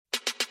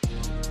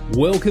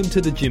Welcome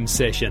to the Gym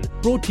Session,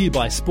 brought to you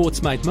by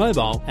Sportsmate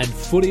Mobile and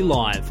Footy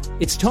Live.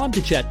 It's time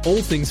to chat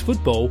all things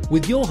football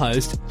with your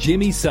host,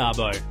 Jimmy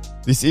Sabo.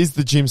 This is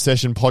the Gym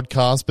Session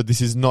podcast, but this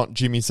is not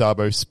Jimmy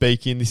Sabo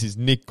speaking. This is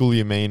Nick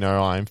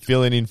Guglielmino. I am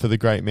filling in for the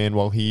great man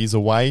while he is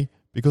away,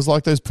 because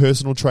like those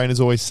personal trainers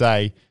always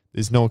say,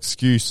 there's no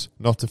excuse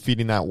not to fit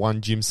in that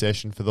one gym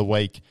session for the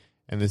week.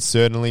 And there's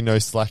certainly no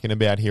slacking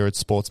about here at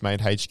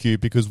Sportsmate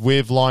HQ, because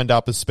we've lined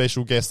up a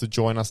special guest to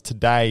join us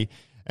today,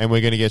 and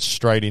we're going to get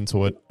straight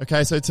into it.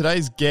 Okay, so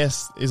today's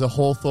guest is a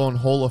Hawthorn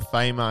Hall of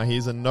Famer.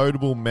 He's a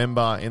notable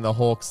member in the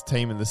Hawks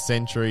team of the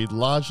century,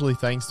 largely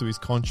thanks to his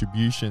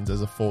contributions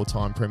as a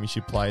four-time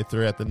premiership player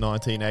throughout the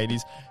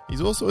 1980s.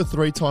 He's also a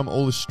three-time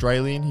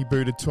All-Australian. He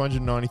booted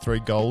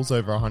 293 goals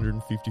over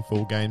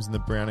 154 games in the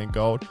brown and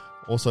gold.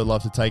 Also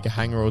love to take a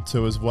hanger or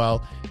two as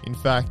well. In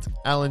fact,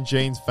 Alan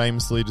Jeans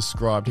famously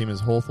described him as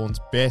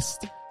Hawthorn's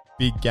best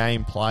big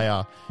game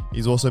player.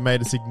 He's also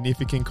made a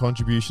significant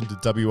contribution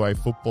to WA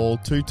football,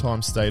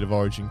 two-time State of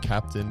Origin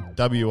captain,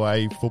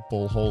 WA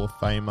Football Hall of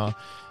Famer,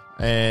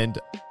 and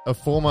a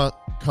former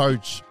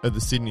coach of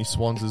the Sydney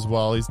Swans as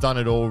well. He's done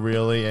it all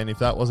really, and if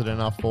that wasn't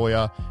enough for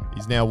you,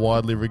 he's now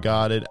widely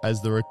regarded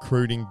as the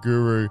recruiting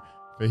guru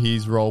for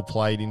his role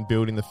played in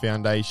building the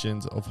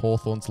foundations of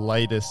Hawthorn's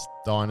latest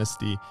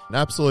dynasty. An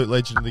absolute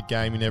legend of the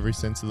game in every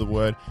sense of the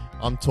word.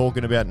 I'm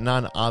talking about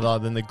none other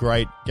than the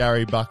great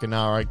Gary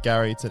Buckenara.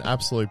 Gary, it's an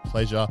absolute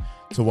pleasure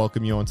to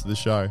welcome you onto the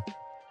show.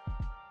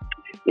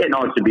 Yeah,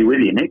 nice to be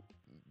with you, Nick.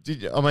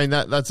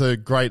 That's a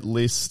great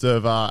list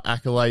of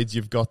accolades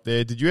you've got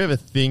there. Did you ever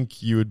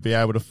think you would be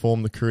able to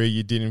form the career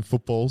you did in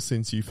football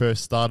since you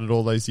first started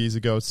all those years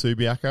ago at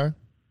Subiaco?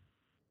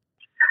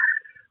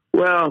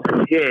 Well,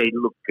 yeah,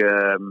 look,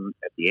 at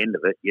the end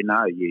of it, you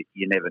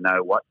never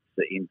know what's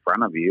in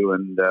front of you.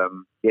 And,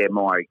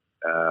 my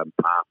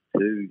path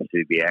to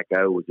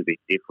Subiaco was a bit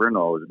different. I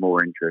was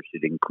more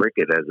interested in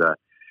cricket as a,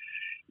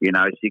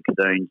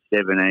 16,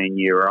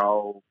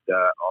 17-year-old.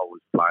 I was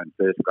playing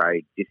first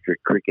grade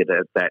district cricket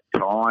at that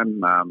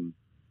time.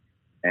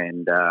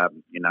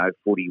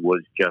 Footy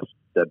was just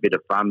a bit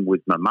of fun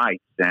with my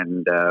mates.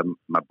 And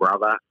my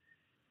brother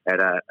had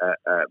a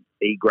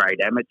E-grade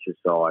amateur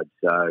side.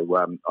 So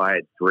I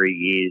had 3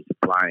 years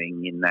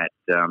playing in that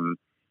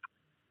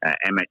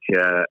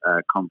amateur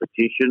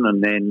competition,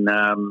 and then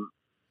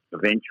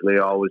eventually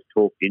I was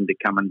talked into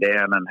coming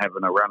down and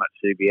having a run at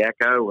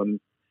Subiaco, and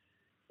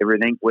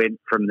everything went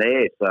from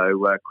there. So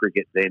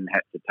cricket then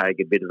had to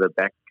take a bit of a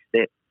back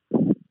step.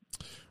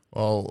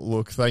 Well,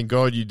 look, thank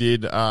God you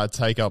did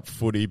take up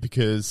footy,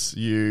 because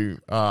you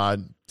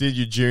did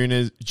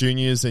your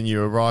juniors and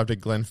you arrived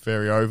at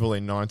Glenferrie Oval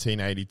in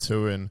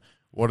 1982, and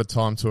what a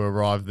time to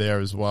arrive there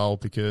as well,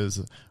 because,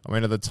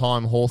 at the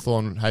time,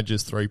 Hawthorn had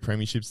just 3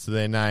 premierships to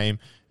their name,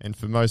 and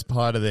for most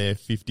part of their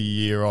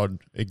 50-year-old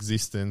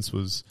existence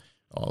was,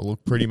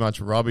 pretty much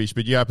rubbish.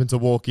 But you happened to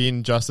walk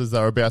in just as they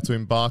were about to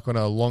embark on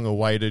a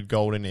long-awaited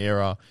golden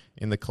era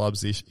in the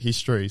club's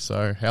history.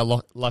 So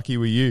how lucky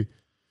were you?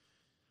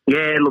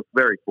 Yeah, look,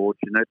 very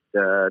fortunate.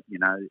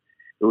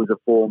 It was a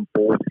Form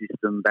 4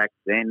 system back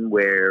then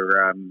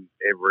where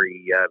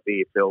every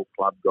VFL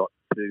club got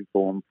 2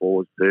 Form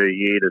 4s per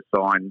year to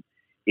sign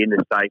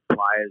interstate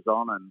players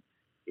on, and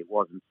it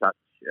wasn't such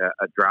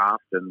a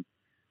draft. And,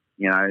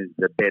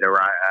 the better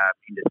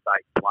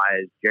interstate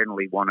players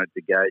generally wanted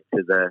to go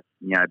to the,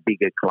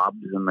 bigger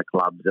clubs and the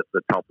clubs at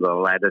the top of the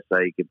ladder so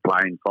you could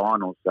play in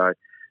finals. So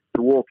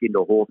to walk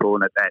into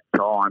Hawthorn at that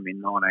time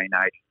in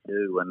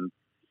 1982 and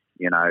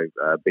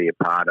be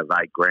a part of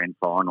 8 grand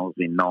finals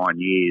in 9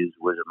 years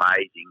was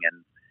amazing.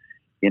 And,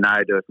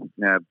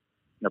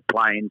 to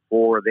play in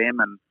 4 of them,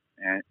 and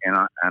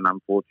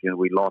unfortunately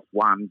we lost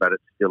 1, but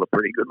it's still a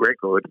pretty good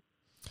record.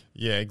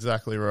 Yeah,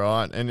 exactly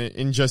right. And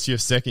in just your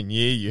second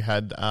year, you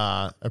had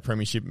a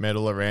premiership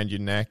medal around your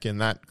neck, and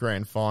that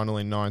grand final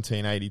in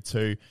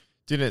 1982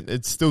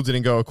 it still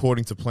didn't go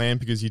according to plan,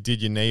 because you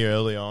did your knee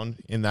early on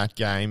in that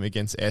game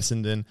against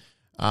Essendon.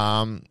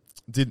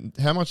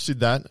 How much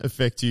did that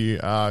affect you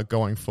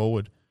going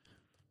forward?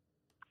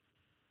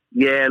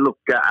 Yeah, look,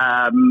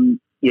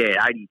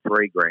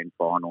 83 grand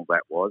final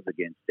that was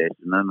against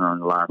Essendon,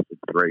 and it lasted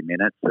 3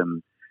 minutes,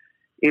 and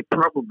it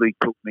probably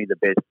took me the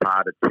best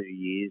part of 2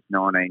 years,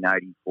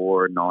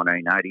 1984 and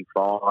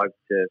 1985,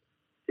 to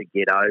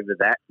get over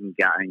that and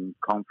gain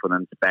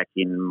confidence back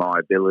in my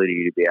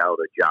ability to be able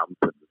to jump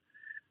and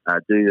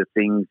do the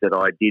things that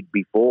I did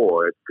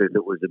before, because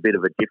it was a bit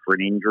of a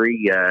different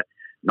injury.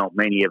 Not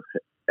many have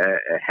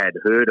had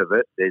heard of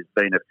it. There's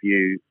been a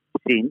few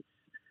since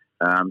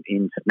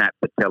in snap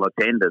patella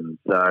tendon.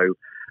 So,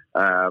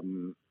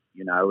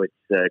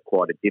 it's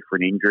quite a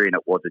different injury, and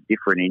it was a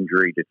different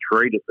injury to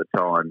treat at the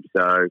time.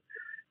 So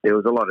there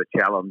was a lot of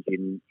challenge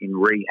in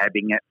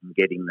rehabbing it and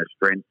getting the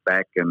strength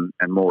back, and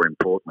more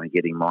importantly,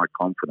 getting my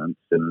confidence.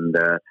 And,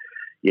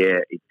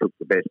 it took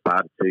the best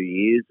part of 2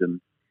 years,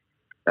 and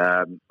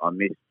I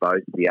missed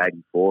both the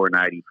 84 and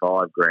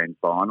 85 grand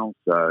finals.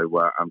 So,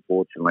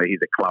 unfortunately,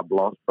 the club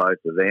lost both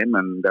of them,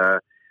 and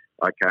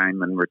I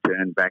came and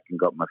returned back and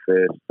got my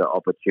first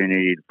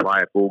opportunity to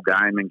play a full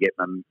game and get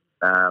my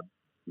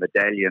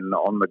medallion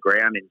on the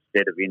ground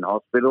instead of in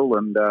hospital.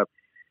 And,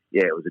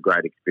 it was a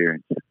great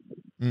experience.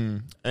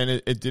 And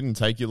it didn't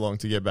take you long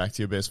to get back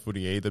to your best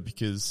footy either,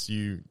 because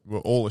you were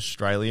all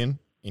Australian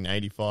in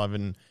 85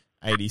 and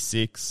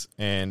 86,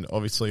 and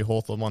obviously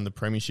Hawthorn won the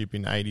premiership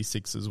in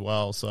 86 as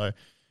well. So,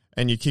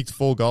 and you kicked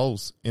 4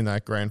 goals in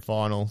that grand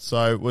final.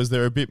 So was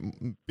there a bit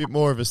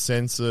more of a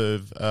sense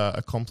of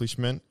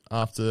accomplishment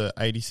after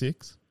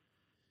 86?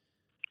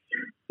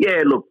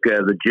 Yeah, look,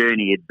 the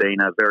journey had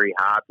been a very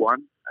hard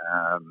one.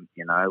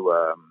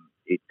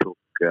 It took,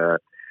 a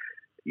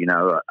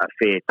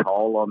fair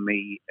toll on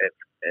me,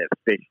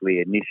 especially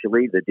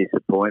initially, the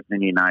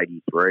disappointment in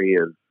 83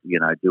 of,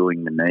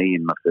 doing the knee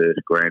in my first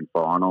grand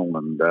final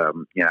and,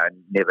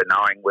 never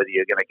knowing whether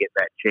you're going to get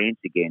that chance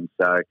again.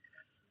 So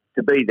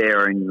to be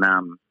there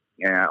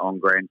on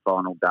grand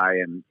final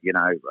day and,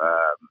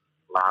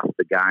 last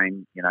the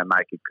game,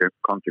 make a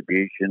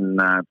contribution,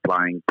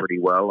 playing pretty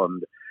well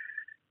and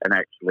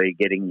actually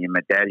getting your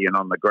medallion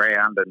on the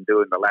ground and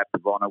doing the lap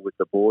of honour with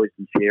the boys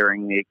and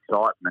sharing the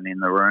excitement in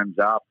the rooms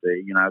after,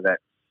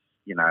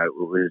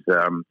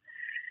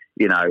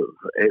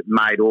 it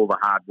made all the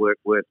hard work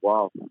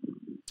worthwhile.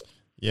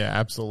 Yeah,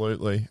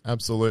 absolutely.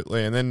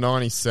 Absolutely. And then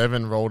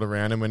 97 rolled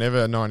around, and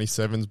whenever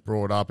 97's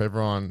brought up,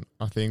 everyone,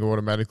 I think,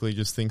 automatically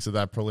just thinks of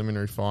that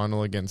preliminary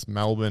final against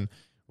Melbourne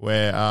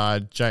where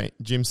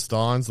Jim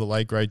Steins, the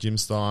late great Jim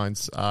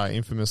Steins,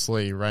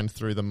 infamously ran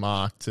through the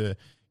mark to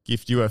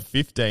gift you a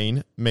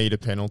 15-metre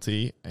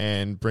penalty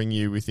and bring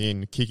you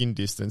within kicking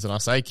distance. And I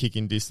say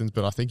kicking distance,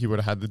 but I think you would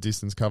have had the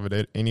distance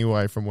covered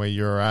anyway from where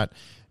you're at.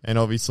 And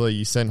obviously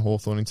you sent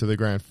Hawthorn into the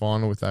grand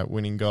final with that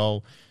winning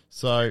goal.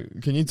 So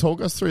can you talk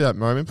us through that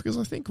moment? Because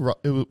I think,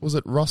 was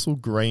it Russell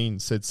Green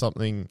said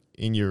something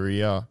in your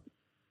ear?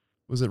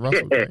 Was it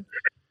Russell Green?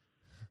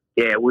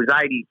 Yeah, it was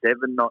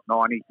 87, not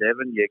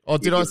 97.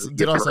 Did I say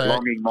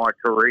prolonging my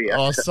career?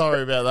 Oh,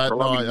 sorry about that.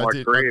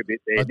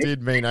 I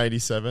did mean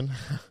 87.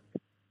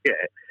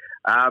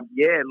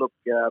 Look,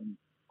 I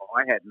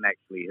hadn't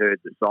actually heard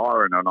the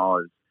siren, and I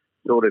was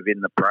sort of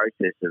in the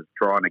process of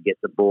trying to get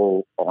the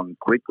ball on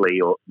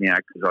quickly, or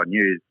because I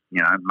knew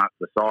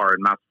the siren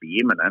must be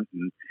imminent,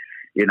 and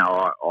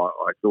I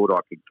thought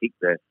I could kick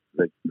the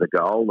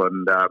goal,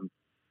 and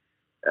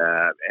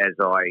as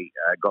I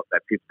got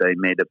that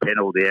 15-metre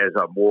penalty, as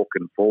I'm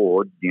walking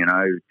forward,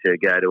 to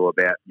go to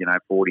about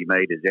 40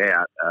 metres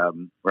out,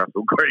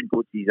 Russell Green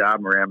puts his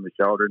arm around my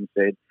shoulder and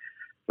said,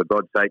 "For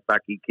God's sake,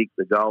 Bucky, kick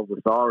the goal,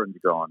 the siren's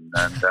gone."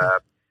 And,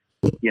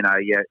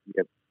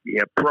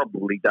 you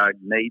probably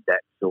don't need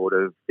that sort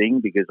of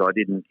thing because I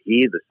didn't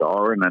hear the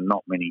siren and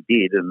not many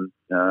did. And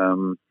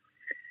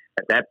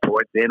at that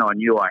point, then I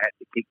knew I had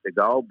to kick the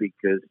goal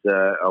because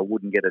I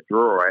wouldn't get a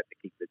draw. I had to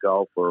kick the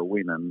goal for a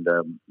win. And,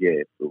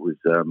 it was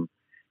a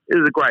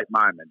great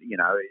moment.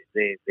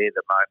 They're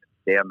the moments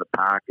down the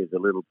park as a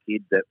little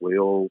kid that we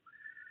all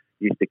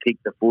used to kick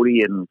the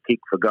footy and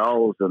kick for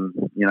goals. And,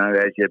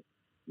 as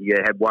you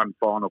had one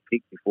final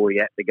kick before you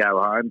had to go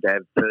home to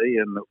have tea,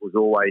 and it was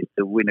always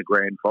to win a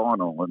grand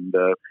final. And,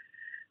 it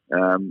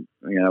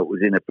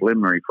was in a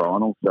preliminary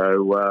final, so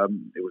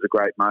it was a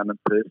great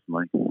moment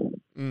personally.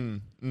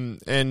 And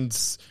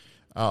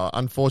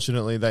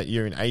unfortunately that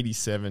year in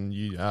 87,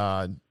 you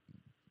Hawthorn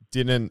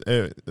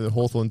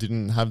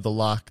didn't have the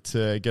luck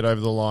to get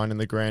over the line in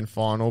the grand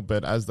final,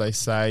 but as they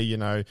say,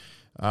 a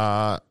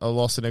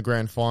loss in a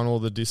grand final,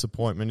 the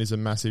disappointment is a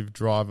massive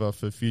driver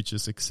for future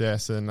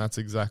success, and that's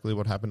exactly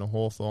what happened to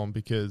Hawthorn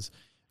because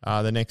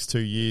the next 2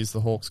 years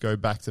the Hawks go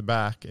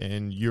back-to-back,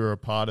 and you're a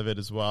part of it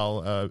as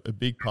well, a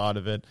big part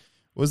of it.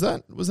 Was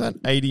that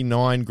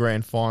 89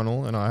 grand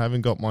final, and I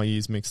haven't got my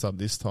years mixed up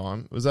this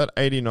time, was that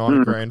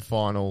 89 grand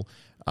final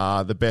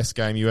the best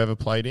game you ever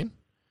played in?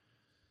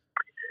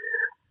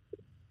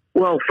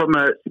 Well, from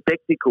a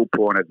spectacle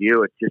point of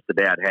view, it just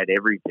about had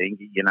everything.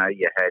 You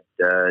had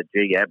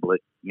G.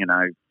 Ablett,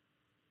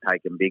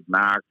 taking big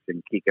marks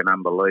and kicking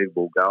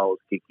unbelievable goals,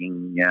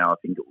 kicking, I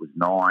think it was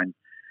 9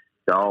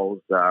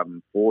 goals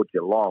for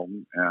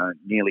Geelong,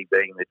 nearly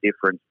being the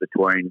difference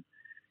between,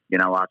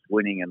 us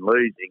winning and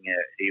losing.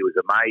 He was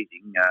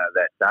amazing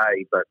that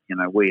day, but,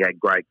 we had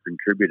great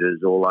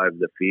contributors all over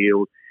the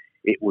field.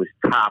 It was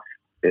tough.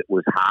 It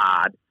was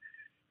hard.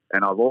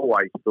 And I've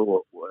always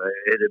thought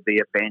it'd be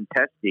a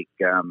fantastic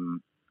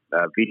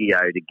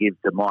video to give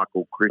to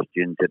Michael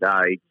Christian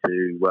today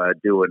to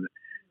do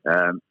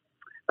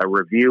a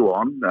review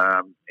on,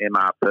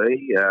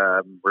 MRP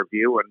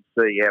review, and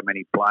see how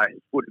many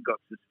players would have got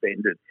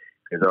suspended,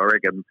 because I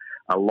reckon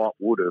a lot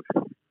would have.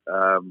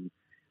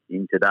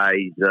 In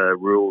today's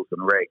rules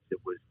and regs,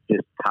 it was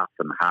just tough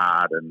and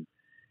hard, and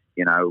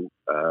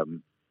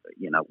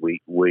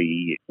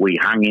we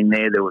hung in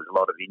there. There was a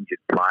lot of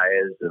injured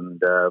players, and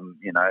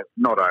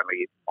not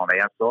only on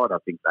our side, I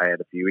think they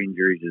had a few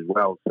injuries as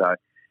well. So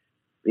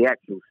the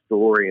actual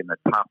story and the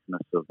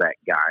toughness of that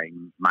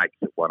game makes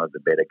it one of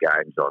the better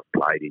games I've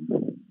played in.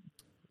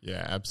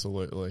 Yeah,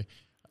 absolutely.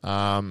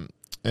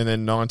 And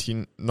then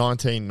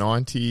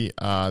 1990,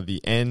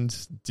 the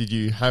end. Did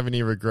you have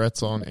any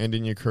regrets on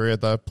ending your career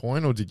at that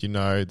point, or did you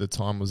know the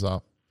time was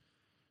up?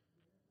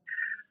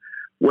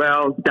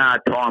 Well,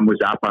 time was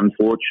up,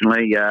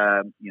 unfortunately.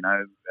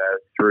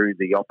 Through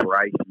the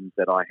operations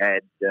that I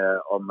had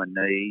on my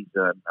knees,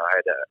 I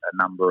had a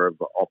number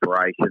of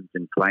operations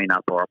and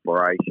clean-up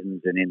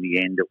operations, and in the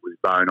end it was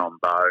bone on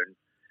bone.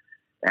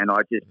 And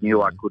I just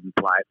knew I couldn't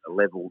play at the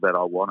level that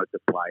I wanted to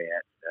play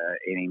at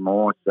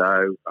anymore.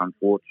 So,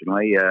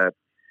 unfortunately, I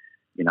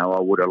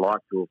would have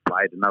liked to have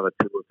played another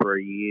 2 or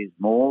 3 years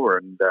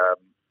more,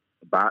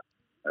 but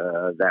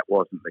that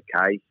wasn't the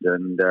case.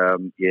 And, I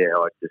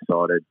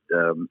decided,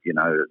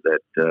 that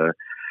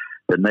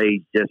the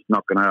knee's just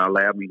not going to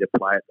allow me to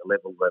play at the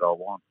level that I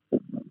want.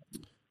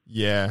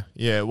 Yeah,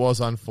 it was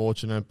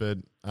unfortunate, but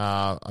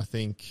I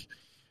think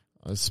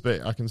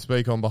I can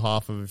speak on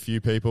behalf of a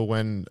few people.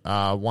 When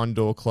one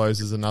door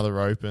closes, another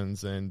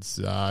opens, and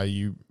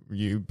you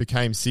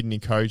became Sydney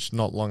coach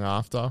not long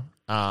after.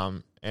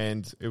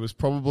 And it was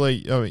probably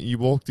you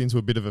walked into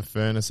a bit of a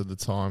furnace at the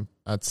time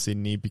at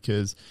Sydney,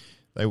 because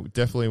they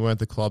definitely weren't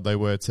the club they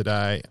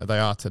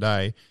are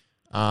today.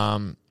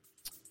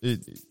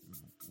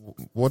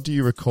 What do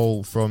you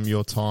recall from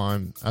your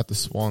time at the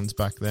Swans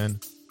back then?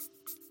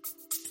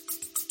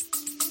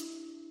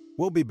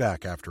 We'll be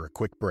back after a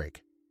quick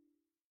break.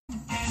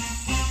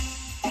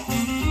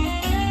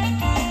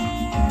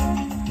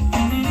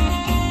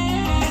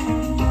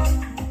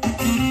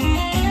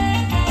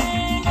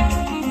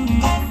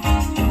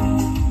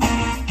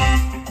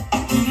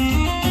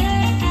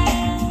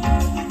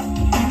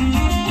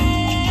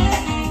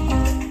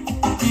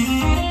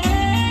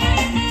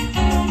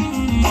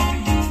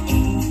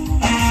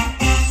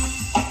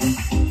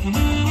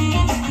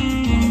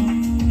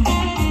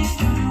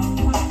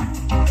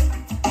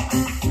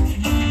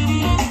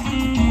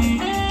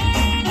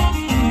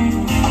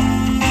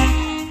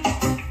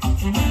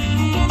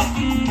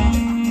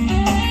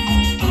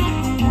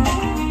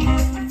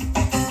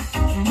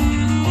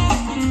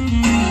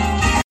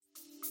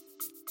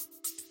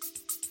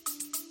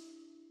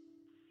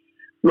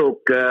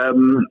 Look,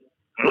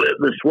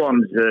 the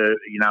Swans,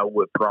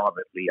 were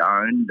privately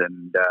owned,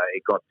 and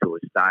it got to a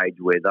stage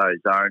where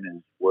those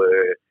owners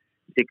were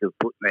sick of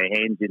putting their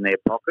hands in their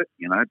pocket,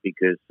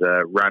 because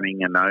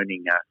running and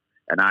owning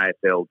an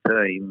AFL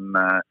team,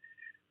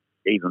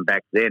 even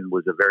back then,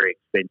 was a very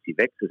expensive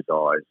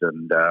exercise.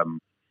 And,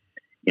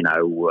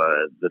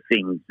 the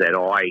things that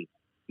I,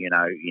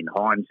 in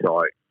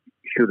hindsight,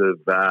 should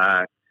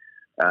have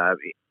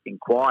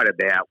inquired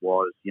about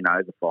was,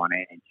 the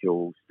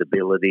financial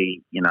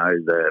stability,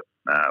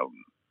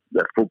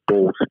 the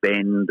football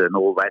spend and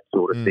all that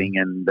sort of thing.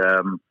 And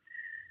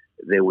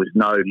there was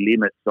no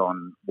limits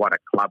on what a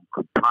club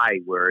could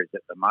pay, whereas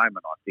at the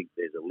moment I think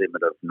there's a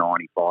limit of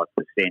 95%.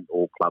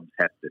 All clubs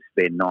have to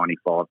spend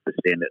 95%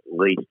 at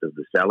least of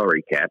the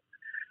salary cap.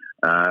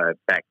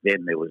 Back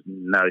then there was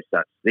no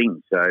such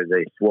thing. So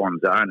the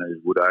Swans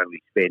owners would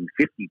only spend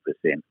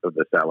 50% of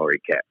the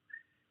salary cap,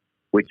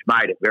 which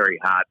made it very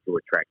hard to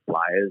attract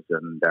players.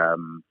 And,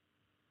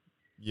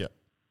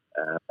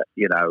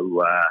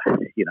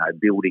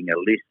 building a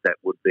list that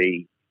would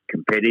be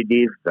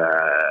competitive.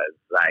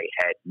 They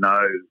had no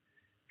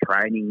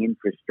training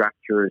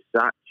infrastructure as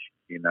such.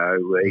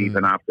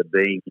 Even after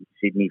being in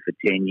Sydney for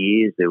 10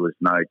 years, there was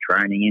no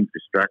training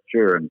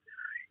infrastructure. And,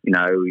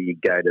 you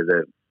go to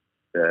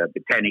the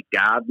Botanic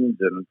Gardens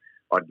and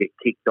I'd get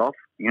kicked off,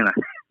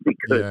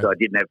 because I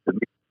didn't have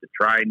permission to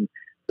train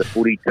the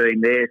footy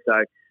team there.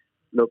 So,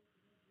 look,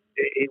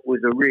 it was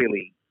a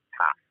really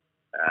tough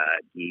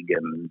gig,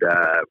 and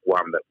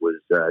one that was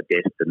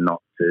destined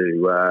not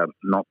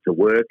to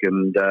work.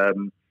 And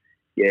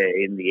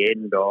in the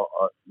end, I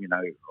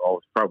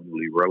was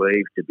probably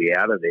relieved to be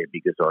out of there,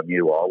 because I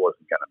knew I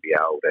wasn't going to be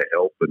able to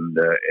help, and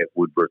it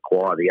would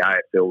require the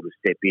AFL to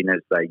step in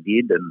as they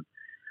did, and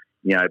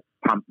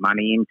pump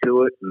money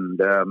into it, and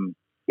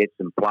get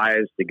some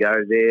players to go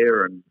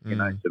there, and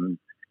some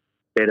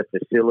better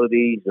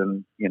facilities,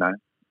 and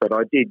But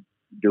I did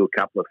do a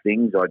couple of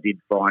things. I did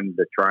find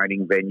the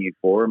training venue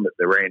for them at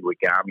the Randwick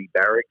Army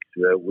Barracks,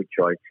 which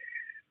I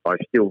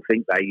still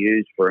think they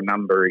used for a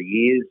number of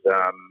years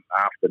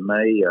after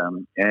me.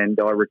 And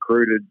I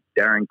recruited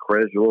Darren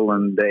Creswell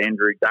and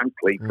Andrew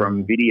Dunkley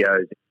from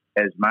Videos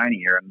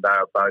Tasmania, and they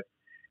were both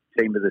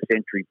team of the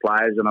century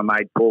players, and I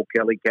made Paul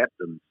Kelly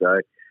captain. So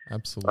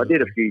absolutely, I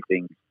did a few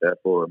things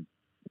for them.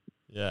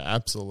 Yeah,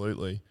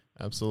 absolutely.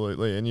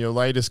 And your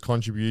latest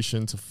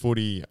contribution to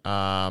footy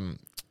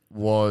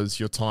was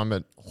your time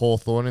at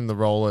Hawthorn in the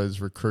role as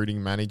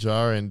recruiting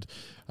manager, and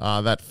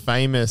that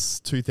famous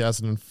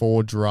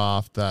 2004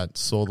 draft that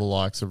saw the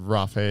likes of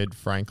Roughhead,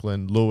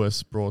 Franklin,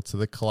 Lewis brought to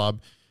the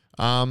club.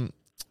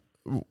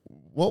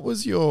 What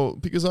was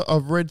because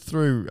I've read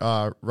through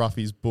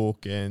Ruffy's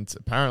book, and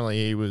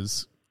apparently he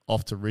was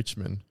off to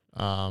Richmond,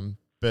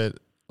 but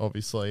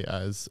obviously,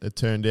 as it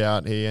turned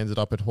out, he ended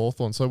up at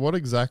Hawthorn. So what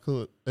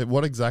exactly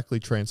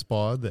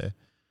transpired there?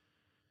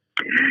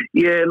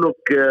 Yeah, look,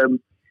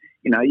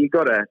 you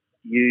got to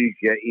use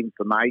your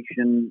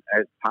information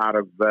as part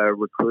of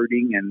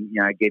recruiting, and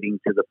getting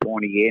to the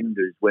pointy end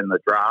is when the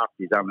draft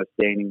is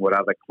understanding what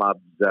other clubs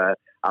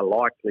are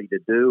likely to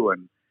do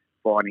and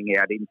finding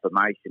out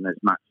information as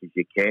much as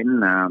you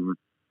can.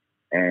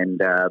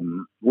 And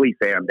we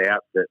found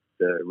out that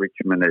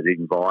Richmond had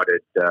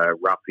invited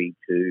Ruffy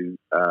to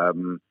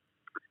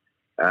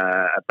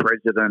a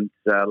president's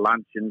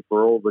luncheon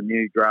for all the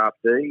new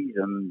draftees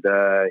and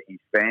his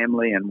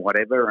family and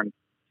whatever. And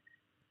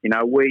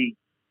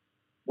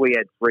we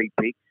had 3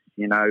 picks,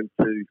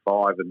 2,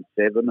 5, and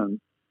 7, and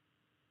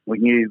we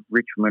knew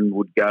Richmond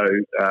would go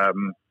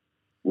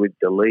with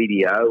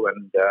Deledio,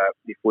 and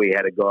if we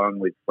had gone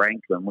with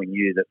Franklin, we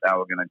knew that they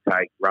were going to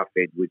take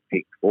Roughhead with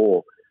pick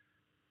 4.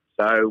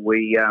 So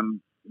we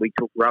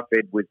took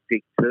Roughhead with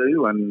pick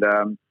 2, and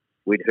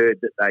we'd heard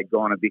that they'd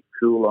gone a bit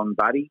cool on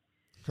Buddy,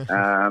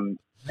 and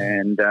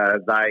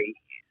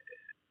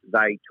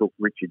they took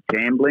Richard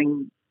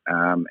Tambling,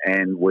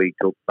 and we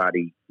took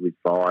Buddy with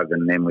 5,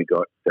 and then we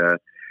got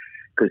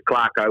because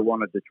Clarko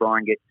wanted to try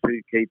and get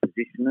 2 key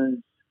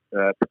positioners,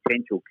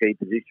 potential key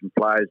position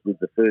players with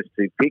the first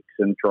 2 picks,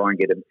 and try and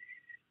get a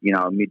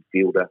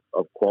midfielder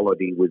of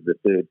quality with the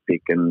 3rd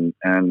pick, and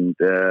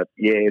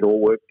it all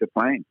worked to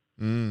plan.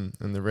 And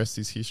the rest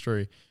is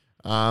history.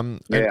 I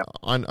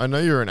know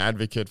you're an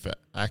advocate for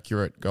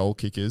accurate goal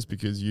kickers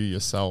because you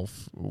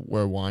yourself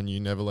were one. You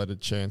never let a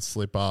chance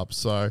slip up.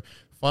 So,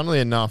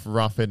 funnily enough,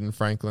 Roughhead and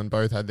Franklin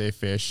both had their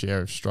fair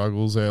share of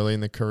struggles early in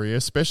the career,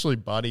 especially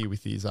Buddy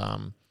with his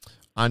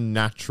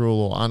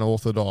unnatural or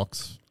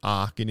unorthodox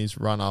arc in his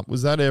run-up.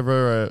 Was that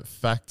ever a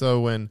factor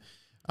when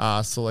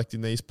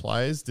selecting these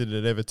players? Did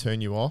it ever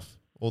turn you off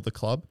or the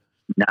club?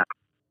 No.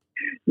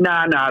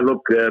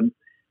 Look,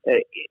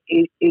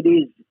 it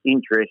is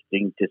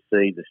interesting to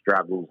see the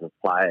struggles of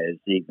players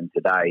even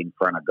today in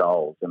front of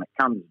goals, and it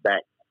comes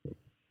back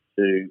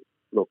to,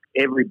 look,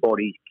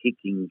 everybody's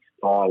kicking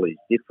style is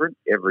different.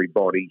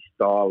 Everybody's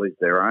style is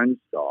their own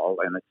style,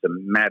 and it's a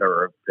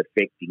matter of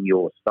perfecting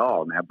your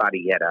style. Now,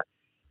 Buddy had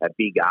a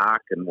big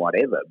arc and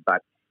whatever,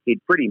 but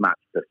he'd pretty much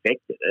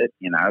perfected it.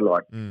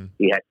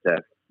 He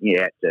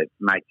had to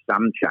make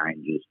some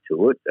changes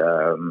to it.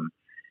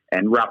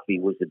 And Ruffy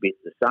was a bit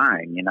the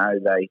same.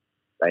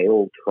 They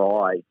all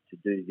try to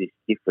do this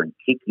different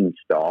kicking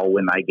style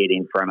when they get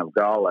in front of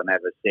goal and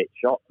have a set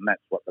shot, and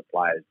that's what the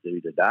players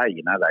do today.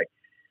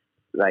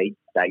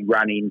 They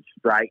run in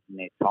straight and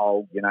they're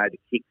told, to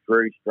kick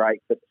through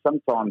straight, but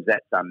sometimes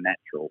that's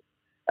unnatural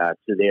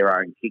to their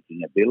own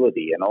kicking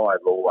ability. And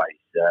I've always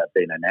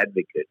been an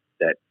advocate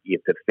that you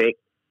perfect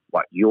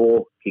what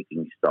your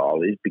kicking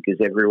style is,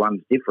 because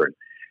everyone's different.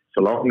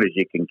 So long as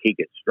you can kick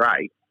it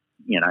straight,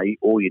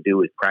 all you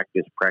do is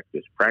practice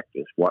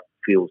what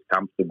feels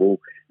comfortable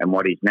and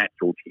what is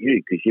natural to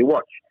you. Because you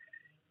watch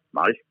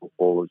most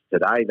footballers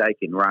today, they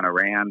can run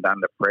around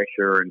under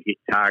pressure and hit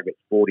targets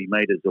 40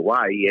 metres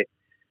away, yet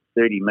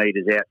 30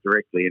 metres out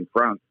directly in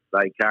front,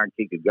 they can't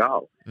kick a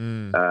goal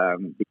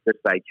because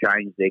they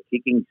change their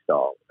kicking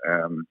style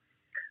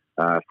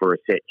for a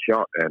set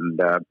shot. And,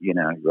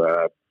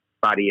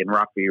 Buddy and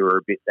Ruffy were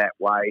a bit that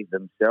way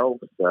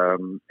themselves.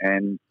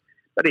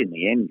 But in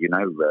the end,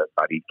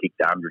 Buddy kicked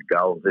 100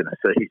 goals in a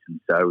season,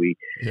 so he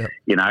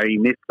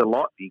missed a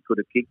lot. He could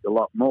have kicked a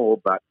lot more,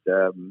 but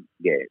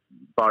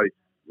both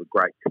were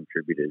great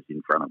contributors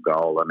in front of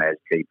goal and as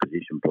key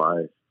position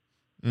players.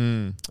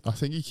 I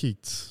think he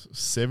kicked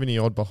 70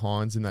 odd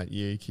behinds in that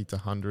year. He kicked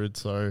 100,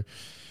 so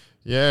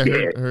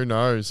who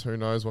knows? Who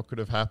knows what could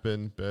have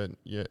happened? But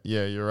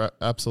you're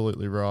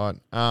absolutely right.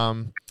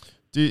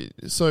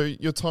 So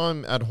your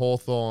time at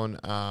Hawthorn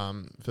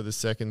for the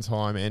second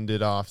time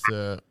ended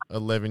after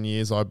 11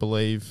 years, I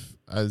believe,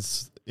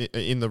 as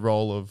in the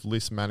role of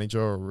list manager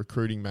or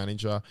recruiting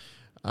manager.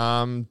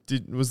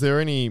 Was there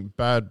any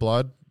bad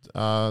blood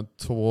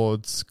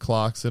towards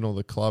Clarkson or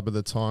the club at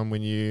the time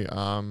when you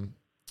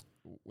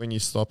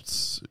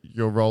stopped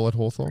your role at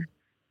Hawthorn?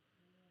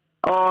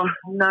 Oh,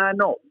 no,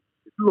 not.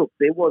 Look,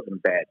 there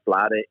wasn't bad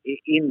blood.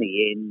 In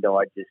the end,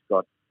 I just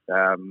got...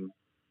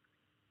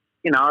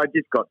 I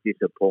just got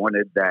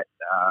disappointed that,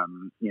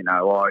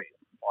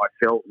 I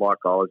felt like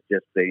I was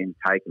just being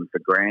taken for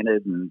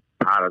granted and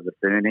part of the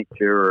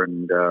furniture,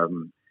 and,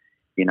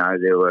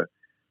 there were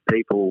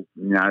people,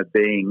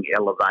 being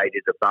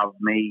elevated above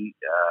me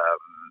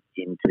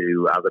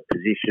into other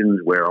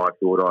positions where I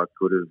thought I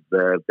could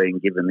have been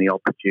given the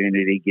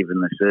opportunity,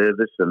 given the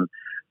service and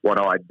what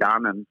I'd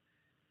done.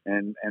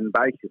 And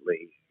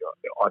basically,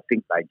 I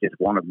think they just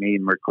wanted me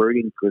in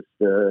recruiting because,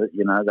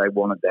 they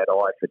wanted that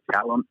eye for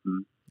talent.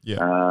 And,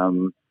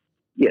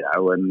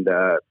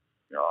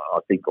 I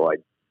think I,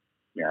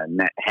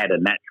 had a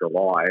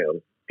natural eye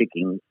of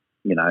picking,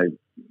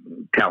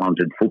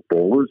 talented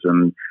footballers,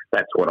 and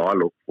that's what I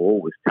look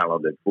for, was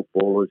talented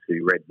footballers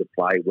who read the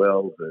play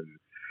well, who,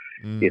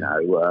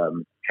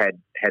 had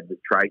the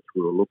traits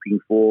we were looking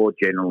for,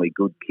 generally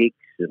good kicks,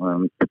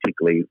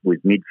 particularly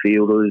with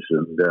midfielders,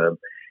 and,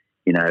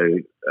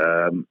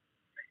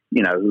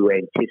 who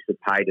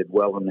anticipated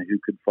well and who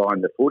could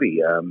find the footy.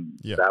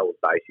 They were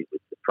basically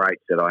the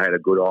traits that I had a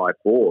good eye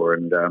for,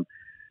 and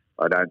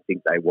I don't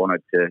think they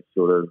wanted to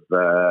sort of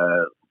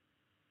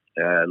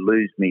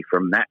lose me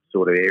from that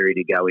sort of area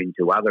to go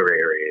into other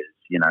areas,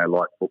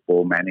 like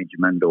football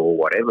management or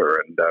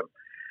whatever. And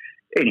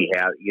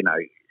anyhow,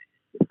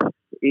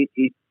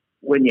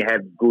 when you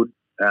have good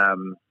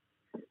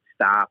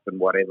staff and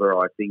whatever,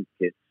 I think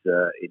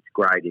it's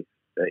great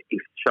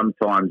if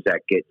sometimes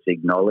that gets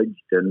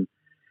acknowledged. And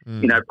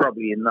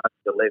probably in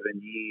those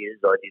 11 years,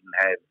 I didn't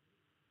have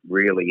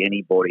really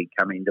anybody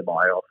come into my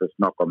office,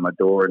 knock on my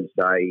door, and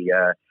say,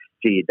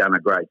 "Gee, you've done a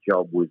great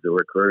job with the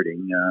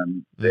recruiting."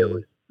 There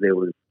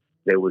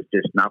was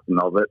just nothing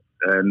of it,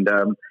 and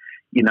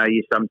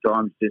you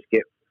sometimes just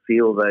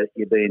feel that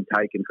you're being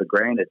taken for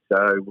granted.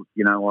 So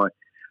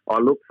I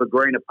looked for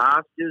greener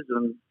pastures,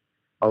 and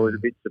I was a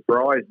bit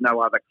surprised no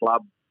other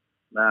club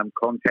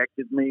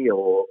contacted me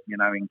or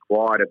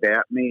inquired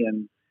about me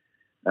and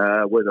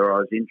whether I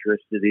was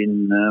interested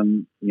in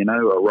a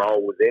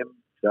role with them.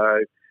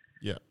 So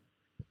yeah,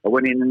 I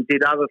went in and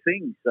did other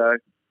things. So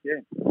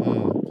yeah.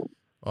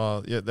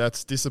 Yeah,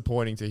 that's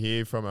disappointing to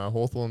hear from a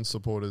Hawthorn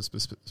supporter's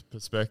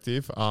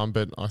perspective,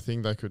 but I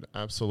think they could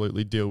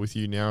absolutely deal with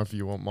you now if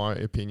you want my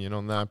opinion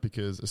on that,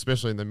 because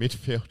especially in the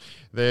midfield,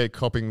 they're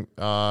copping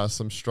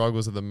some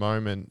struggles at the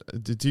moment.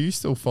 Do you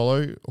still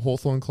follow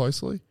Hawthorn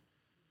closely?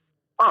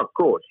 Oh, of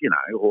course,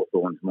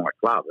 Hawthorn's my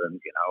club,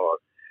 and,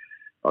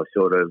 I've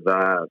sort of,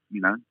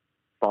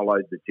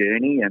 followed the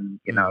journey, and,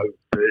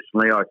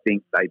 personally, I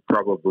think they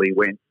probably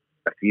went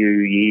a few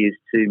years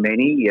too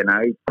many,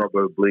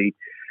 probably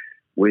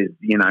with,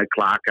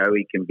 Clarko,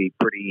 he can be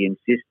pretty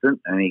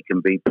insistent and he can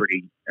be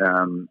pretty,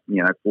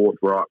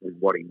 forthright with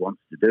what he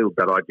wants to do.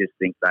 But I just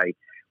think they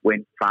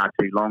went far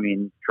too long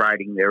in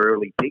trading their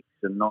early picks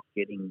and not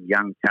getting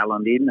young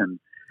talent in and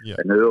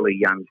an early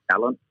young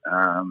talent.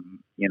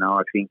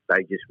 I think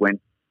they just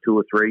went 2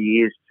 or 3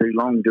 years too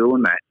long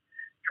doing that,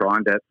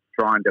 trying to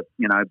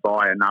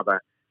buy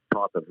another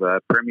type of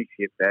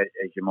premiership,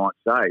 as you might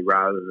say,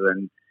 rather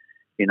than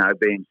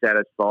being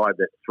satisfied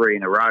that 3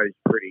 in a row is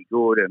pretty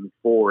good and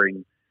 4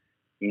 in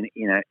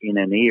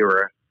an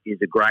era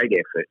is a great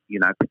effort,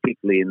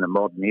 particularly in the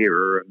modern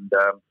era. And,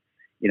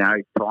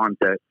 time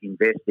to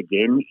invest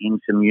again in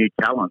some new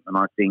talent. And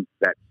I think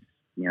that's,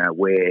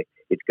 where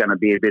it's going to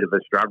be a bit of a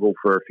struggle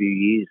for a few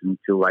years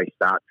until they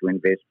start to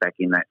invest back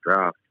in that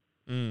draft.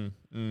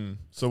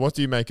 So what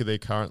do you make of their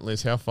current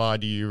list? How far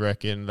do you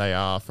reckon they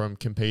are from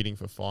competing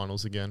for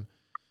finals again?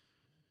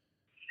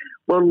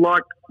 Well,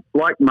 like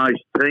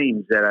most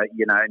teams that are,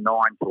 9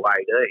 to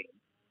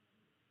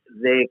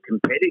 18, they're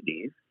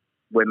competitive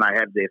when they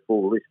have their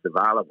full list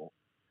available.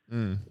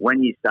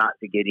 When you start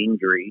to get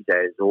injuries,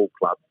 as all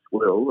clubs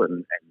will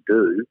and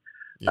do,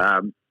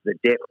 the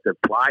depth of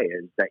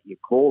players that you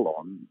call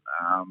on,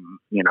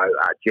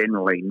 are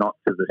generally not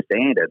to the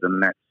standard.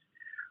 And that's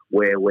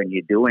where when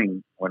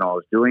I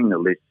was doing the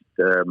list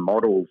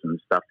models and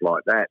stuff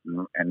like that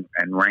and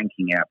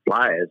ranking our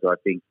players, I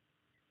think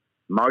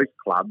most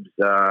clubs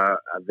are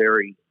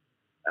very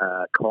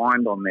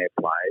kind on their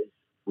players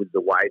with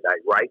the way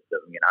they rate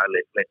them.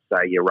 Let's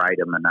say you rate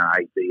them an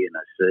A, B and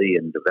a C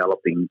in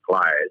developing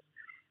players.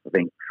 I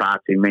think far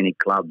too many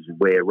clubs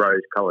wear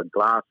rose-coloured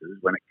glasses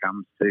when it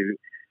comes to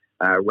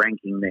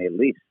ranking their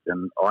list.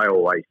 And I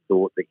always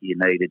thought that you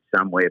needed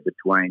somewhere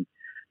between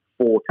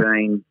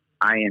 14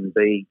 A and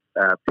B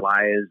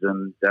players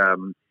and,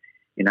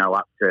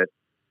 up to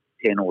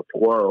 10 or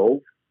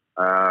 12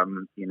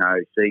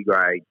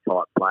 C-grade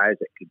type players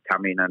that could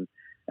come in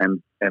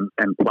and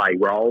play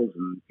roles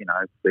and,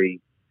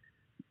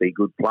 be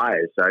good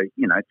players. So,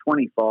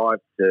 25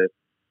 to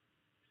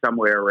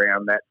somewhere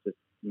around that to,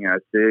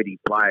 30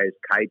 players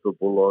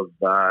capable of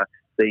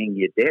being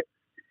your depth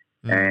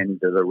and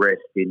the rest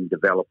in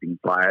developing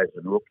players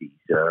and rookies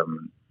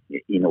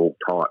in all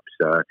types.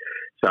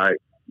 So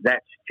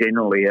that's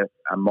generally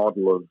a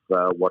model of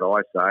what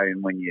I say.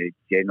 And when you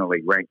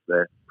generally rank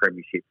the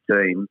premiership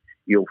team,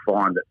 you'll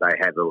find that they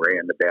have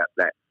around about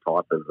that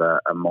type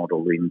of a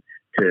model in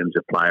terms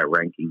of player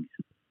rankings.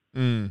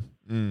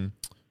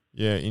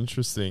 Yeah,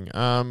 interesting.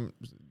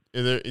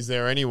 Is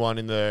there anyone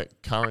in the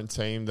current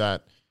team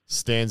that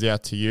stands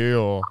out to you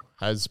or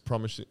has a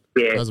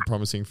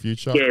promising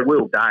future? Yeah,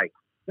 Will Day.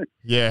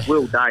 Yeah,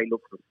 Will Day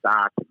looks a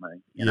star to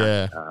me. You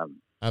know?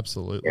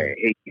 Absolutely. Yeah,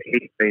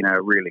 he's been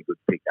a really good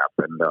pickup,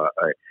 and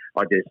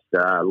I just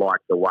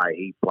like the way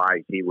he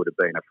plays. He would have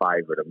been a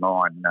favourite of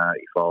mine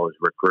if I was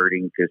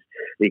recruiting, because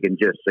you can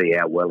just see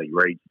how well he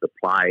reads the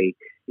play.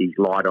 He's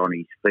light on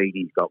his feet.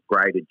 He's got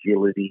great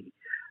agility.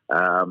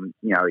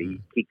 He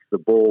kicks the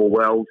ball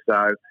well.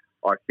 So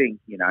I think,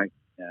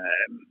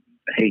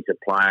 he's a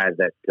player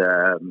that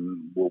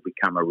will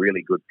become a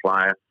really good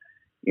player.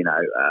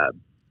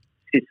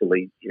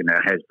 Sicily,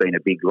 has been a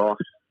big loss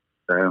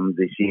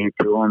this year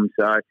to them.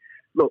 So,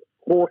 look,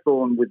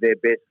 Hawthorn with their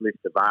best list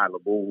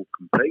available will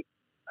compete.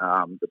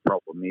 The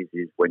problem is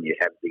when you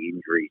have the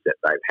injuries that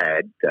they've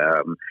had,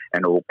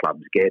 and all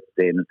clubs get,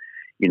 then,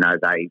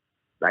 they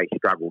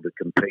struggle to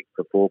compete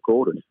for 4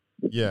 quarters.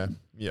 Yeah.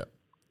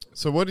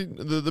 So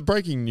the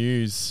breaking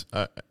news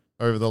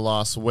over the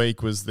last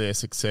week was their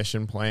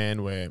succession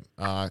plan, where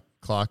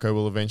Clarko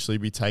will eventually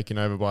be taken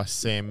over by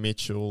Sam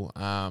Mitchell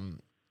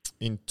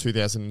in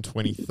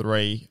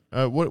 2023.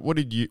 What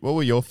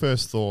were your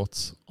first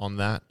thoughts on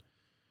that?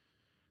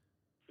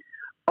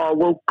 Oh,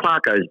 well,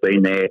 Clarko's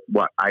been there,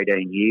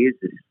 18 years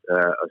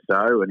or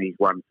so, and he's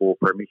won 4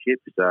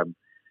 premierships.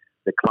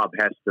 The club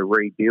has to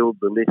rebuild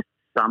the list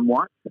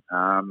somewhat,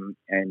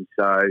 and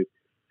so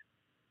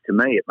to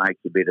me it makes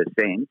a bit of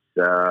sense.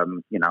 I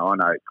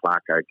know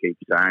Clarko keeps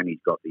saying he's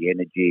got the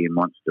energy and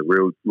wants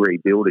to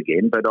rebuild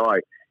again, but I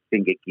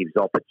think it gives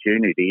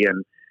opportunity,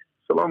 and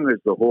so long as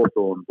the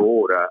Hawthorn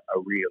board are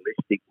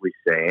realistic with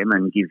Sam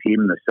and give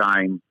him the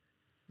same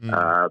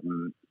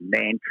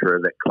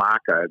mantra that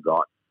Clarko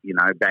got,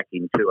 back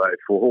in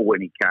 2004 when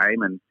he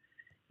came, and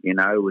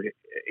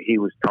he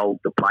was told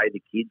to play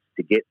the kids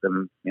to get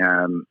them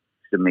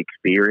some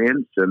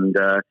experience, and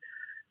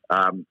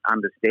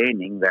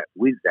understanding that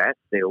with that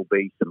there'll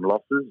be some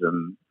losses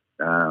and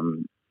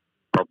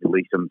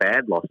probably some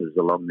bad losses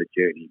along the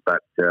journey.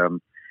 But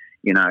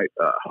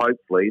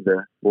hopefully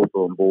the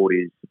Hawthorn board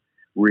is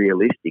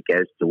realistic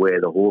as to where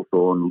the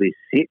Hawthorn list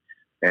sits,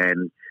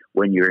 and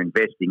when you're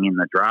investing in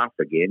the draft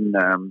again,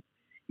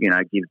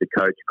 give the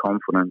coach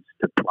confidence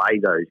to play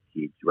those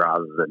kids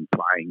rather than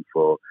playing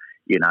for,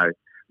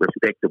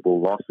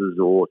 respectable losses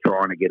or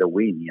trying to get a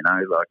win. You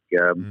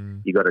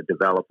got to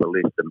develop a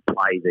list and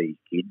play these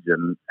kids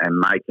and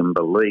make them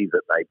believe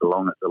that they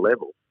belong at the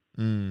level.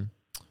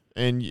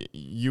 And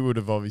you would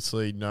have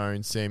obviously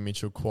known Sam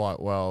Mitchell quite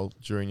well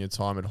during your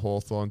time at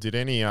Hawthorn. Did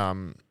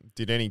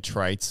any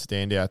traits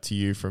stand out to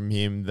you from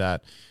him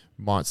that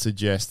might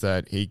suggest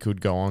that he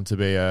could go on to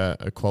be a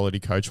quality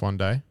coach one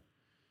day?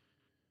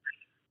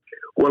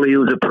 Well, he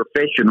was a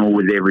professional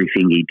with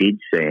everything he did,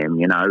 Sam.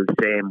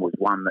 Sam was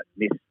one that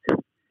missed,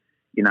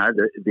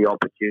 the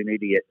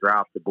opportunity at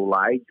draftable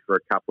age for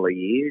a couple of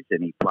years,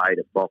 and he played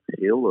at Box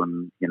Hill,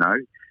 and,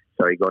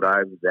 so he got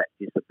over that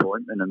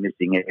disappointment of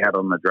missing out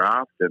on the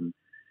draft, and,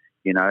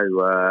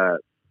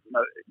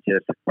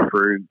 just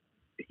through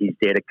his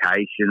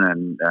dedication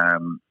and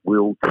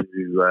will to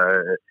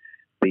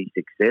be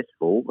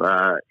successful,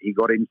 he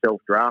got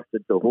himself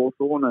drafted to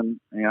Hawthorn, and,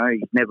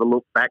 he's never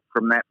looked back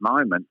from that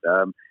moment.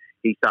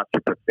 He's such a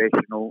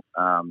professional,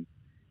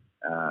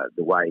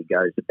 the way he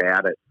goes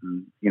about it,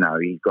 and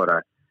he's got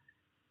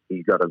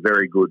a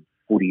very good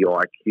footy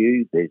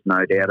IQ. There's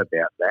no doubt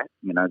about that.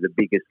 The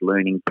biggest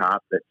learning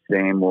part that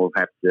Sam will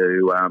have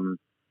to,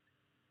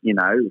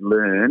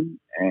 learn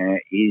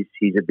is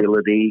his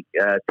ability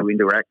to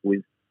interact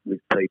with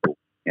people,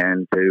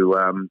 and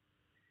to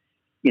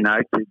be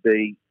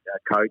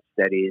a coach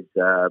that is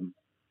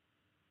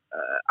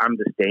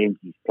understands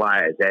his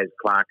players, as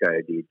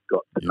Clarko did,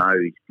 got to know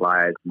his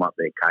players and what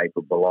they're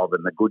capable of,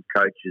 and the good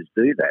coaches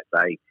do that.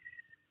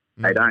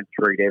 They don't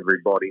treat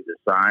everybody the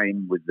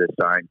same with the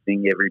same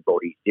thing.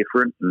 Everybody's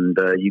different, and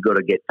you got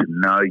to get to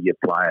know your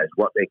players,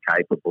 what they're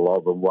capable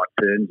of, and what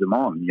turns them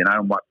on,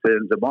 and what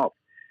turns them off.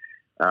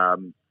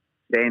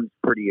 Sam's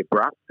pretty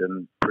abrupt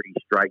and pretty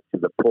straight to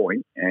the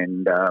point,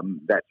 and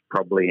that's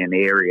probably an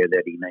area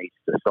that he needs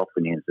to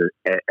soften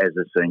as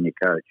a senior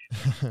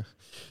coach.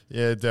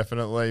 Yeah,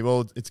 definitely.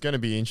 Well, it's going to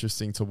be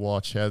interesting to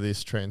watch how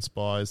this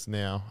transpires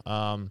now.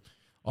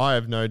 I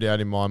have no doubt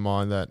in my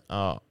mind that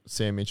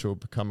Sam Mitchell will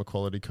become a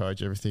quality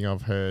coach. Everything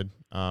I've heard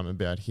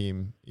about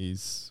him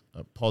is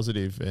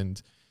positive,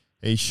 and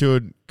he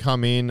should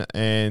come in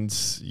and,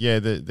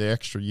 the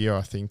extra year,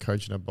 I think,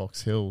 coaching at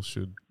Box Hill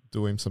should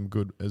do him some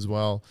good as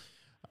well.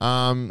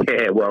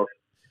 Well,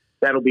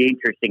 that'll be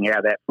interesting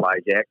how that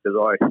plays out, because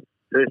I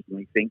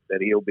personally think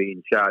that he'll be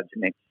in charge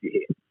next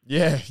year.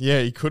 Yeah,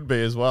 he could be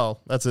as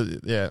well. That's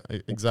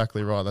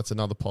exactly right. That's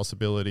another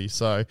possibility.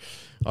 So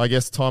I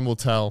guess time will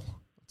tell.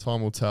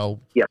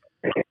 Yeah.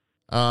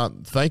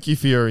 Thank you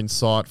for your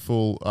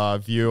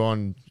insightful view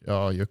on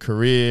your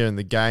career and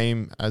the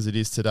game as it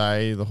is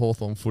today, the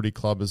Hawthorn Footy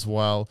Club as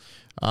well.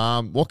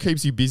 What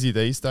keeps you busy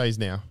these days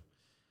now?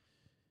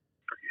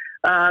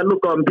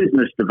 Look, I'm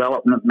business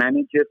development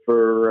manager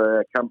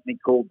for a company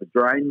called The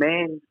Drain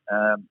Man.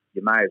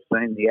 You may have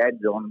seen the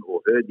ads on,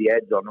 or heard the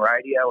ads on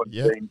radio, and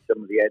seen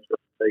some of the ads on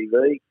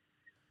TV.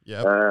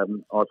 Yep.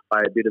 I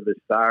play a bit of a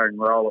starring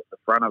role at the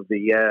front of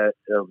the ad.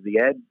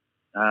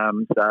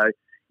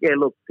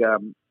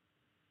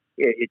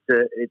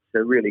 It's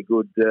a really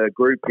good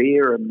group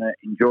here, and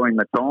enjoying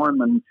the time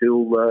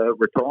until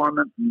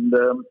retirement, and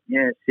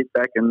sit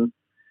back and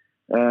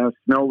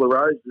smell the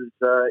roses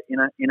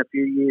in a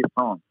few years'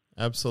 time.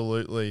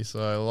 Absolutely.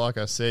 So, like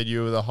I said,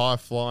 you were the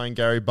high-flying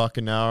Gary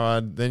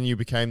Buckenara, then you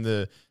became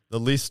the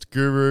list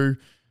guru,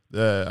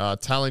 the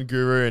talent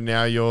guru, and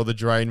now you're the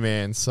drain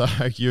man. So,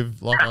 you've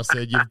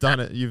done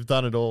it. You've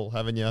done it all,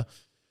 haven't you?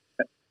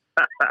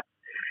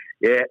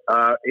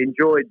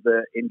 Enjoyed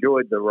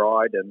the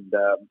ride, and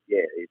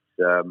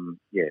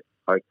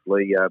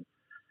hopefully,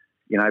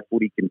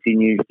 footy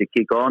continues to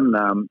kick on.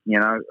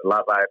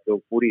 Love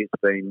AFL footy.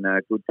 It's been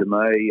good to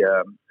me.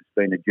 It's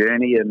been a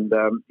journey, and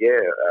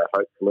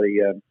hopefully,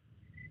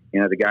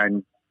 the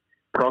game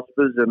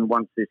prospers, and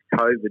once this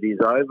COVID is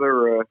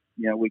over,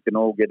 we can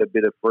all get a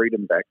bit of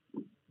freedom back.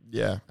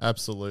 Yeah,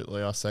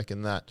 absolutely. I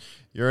second that.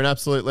 You're an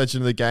absolute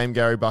legend of the game,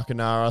 Gary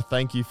Buckenara.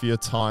 Thank you for your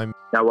time.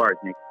 No worries,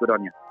 Nick. Good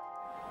on you.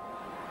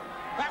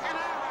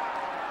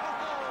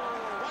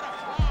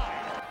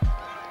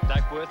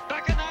 Duckworth,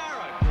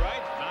 Buckenara,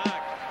 great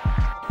mark.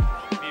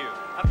 View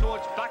up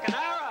towards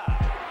Buckenara.